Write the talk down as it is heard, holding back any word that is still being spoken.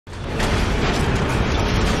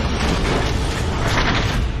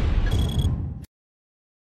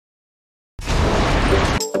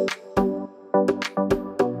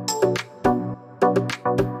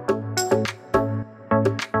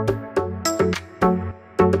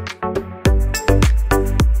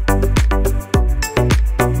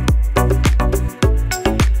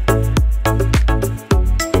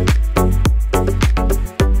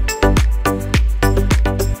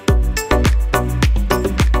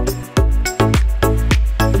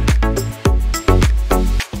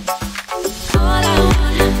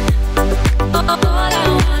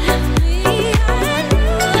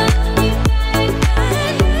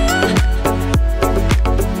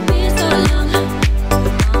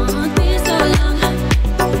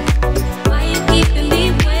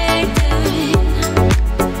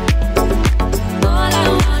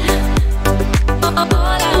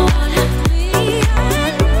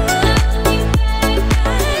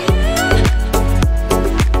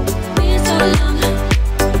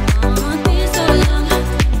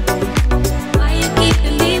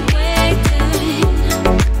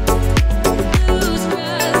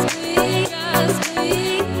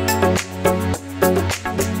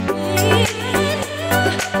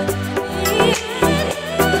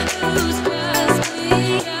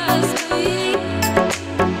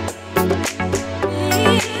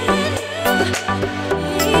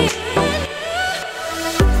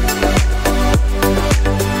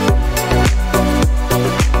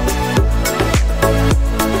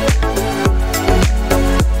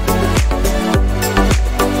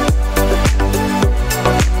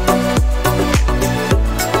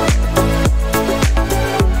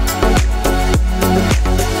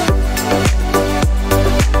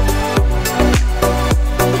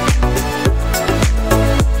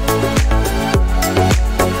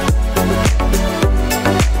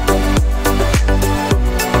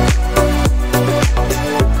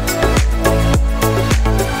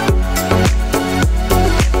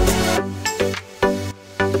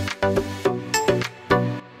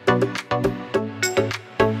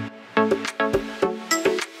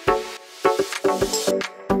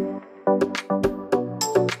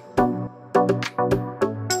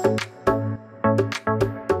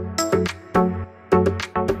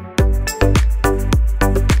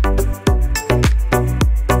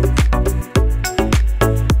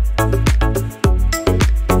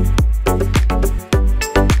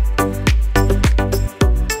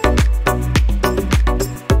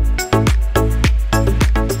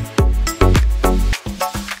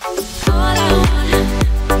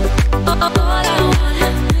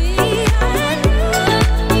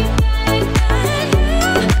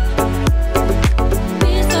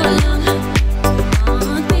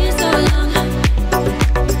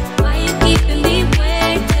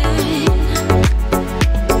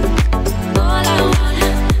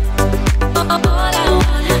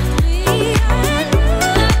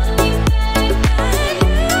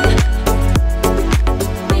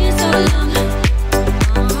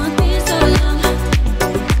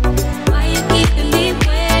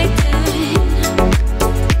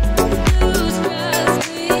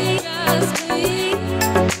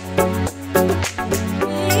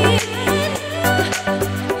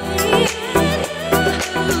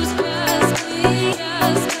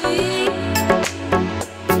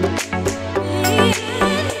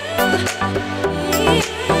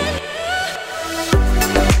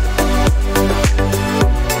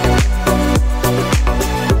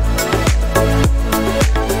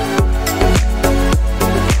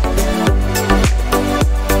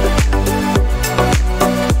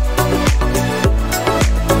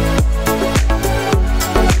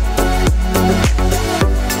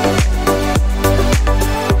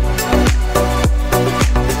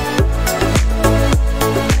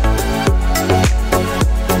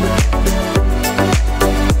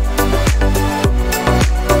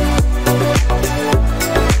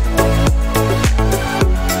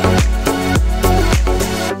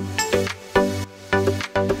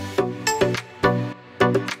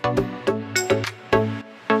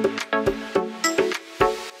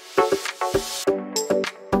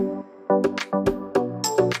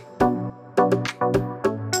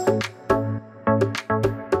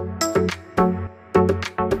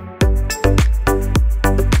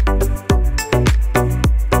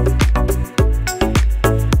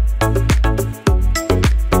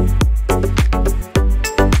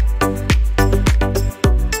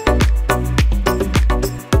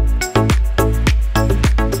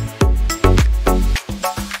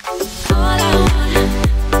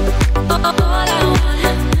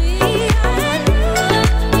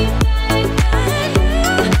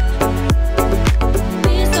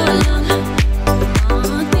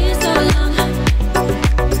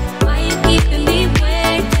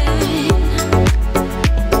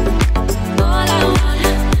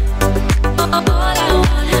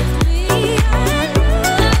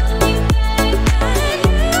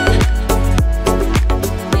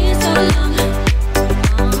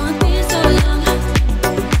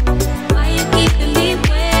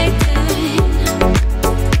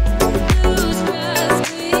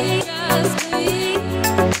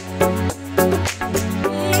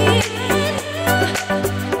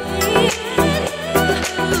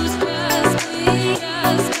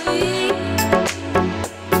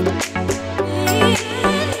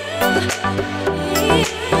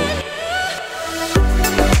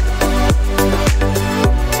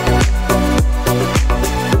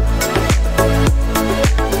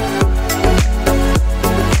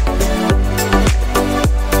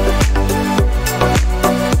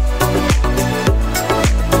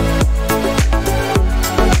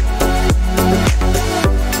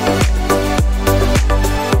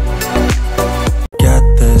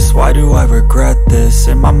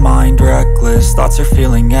in my mind reckless, thoughts are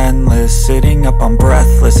feeling endless, sitting up I'm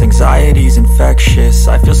breathless, anxiety's infectious,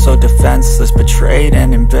 I feel so defenseless, betrayed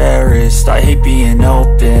and embarrassed. I hate being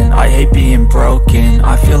open, I hate being broken,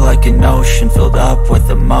 I feel like an ocean filled up with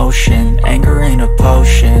emotion. Anger ain't a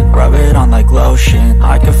potion, rub it on like lotion,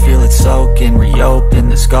 I can feel it soaking, reopen,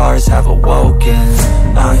 the scars have awoken.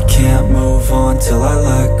 I can't move on till I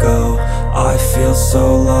let go, I feel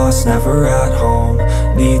so lost, never at home.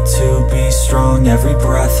 Need to be strong, every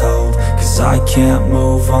breath hold, cause I can't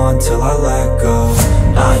move on till I let go.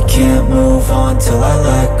 I can't move on till I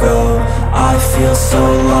let go, I feel so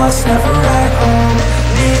lost, never at home.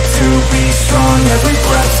 Need to be strong, every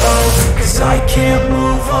breath hold, cause I can't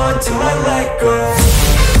move on till I let go.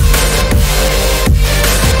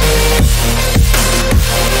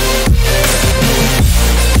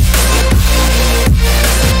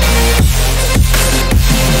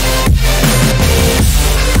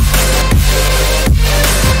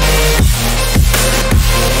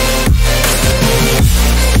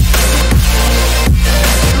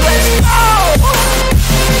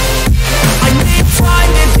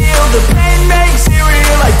 The pain makes it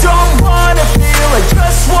real, I don't wanna feel, I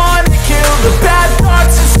just wanna kill the bad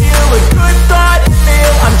thoughts and steal a good thought and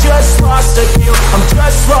feel. I'm just lost, I feel, I'm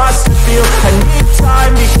just lost, I feel. I need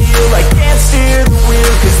time to heal, I can't steer the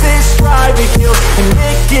wheel, cause this drive it kills, and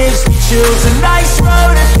it gives me chills. A nice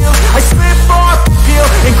road it feels, I slip off the peel,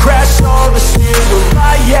 and crash all the steel. Will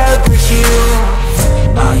I ever heal?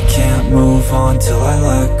 I can't move on till I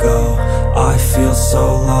let go, I feel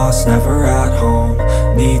so lost, never at home.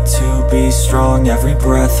 Need to be strong, every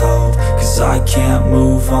breath hold, cause I can't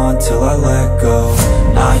move on till I let go.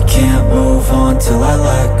 I can't move on till I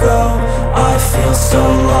let go, I feel so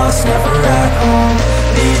lost, never at home.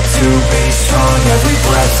 Need to be strong, every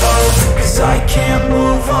breath hold, cause I can't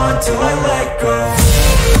move on till I let go.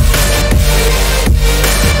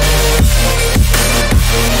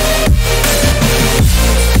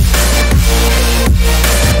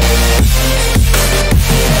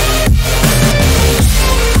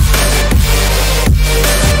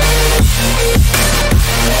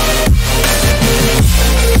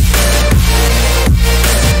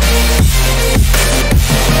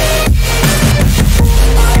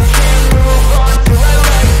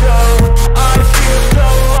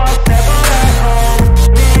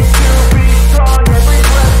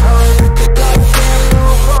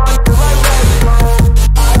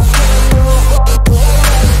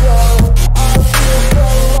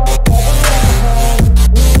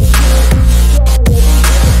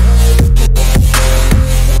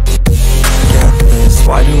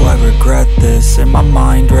 In my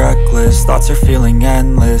mind reckless, thoughts are feeling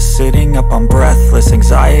endless, sitting up I'm breathless,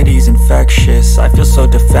 anxiety's infectious, I feel so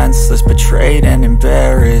defenseless, betrayed and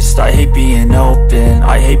embarrassed. I hate being open,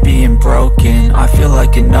 I hate being broken, I feel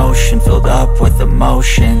like an ocean filled up with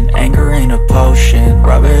emotion. Anger ain't a potion,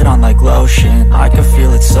 rub it on like lotion, I can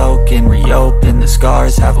feel it soaking, reopen, the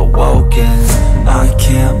scars have awoken. I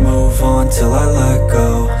can't move on till I let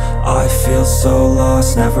go, I feel so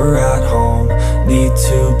lost, never at home. Need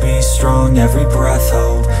to be strong, every breath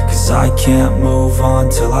hold, cause I can't move on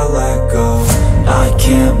till I let go. I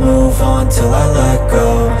can't move on till I let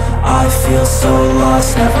go, I feel so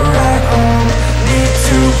lost, never at home. Need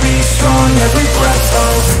to be strong, every breath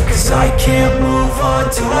hold, cause I can't move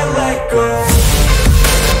on till I let go.